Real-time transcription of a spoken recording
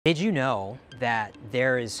Did you know that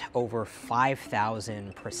there is over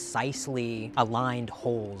 5,000 precisely aligned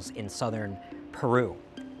holes in southern Peru?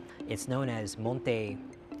 It's known as Monte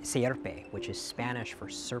Sierpe, which is Spanish for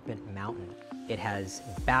Serpent Mountain. It has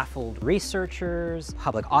baffled researchers,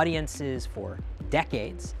 public audiences for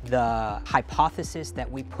decades. The hypothesis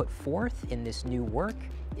that we put forth in this new work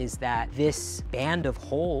is that this band of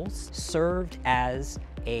holes served as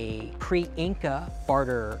a pre-Inca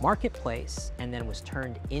barter marketplace and then was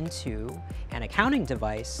turned into an accounting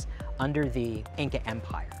device under the Inca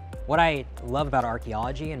Empire. What I love about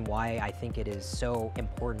archaeology and why I think it is so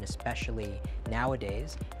important, especially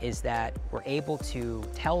nowadays, is that we're able to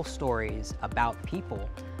tell stories about people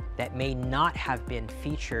that may not have been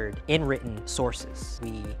featured in written sources.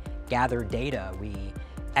 We gather data, we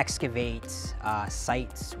excavate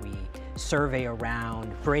sites, we survey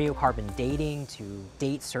around radiocarbon dating to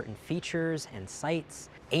date certain features and sites,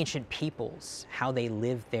 ancient peoples, how they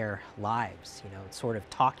lived their lives, sort of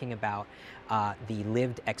talking about the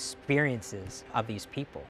lived experiences of these people.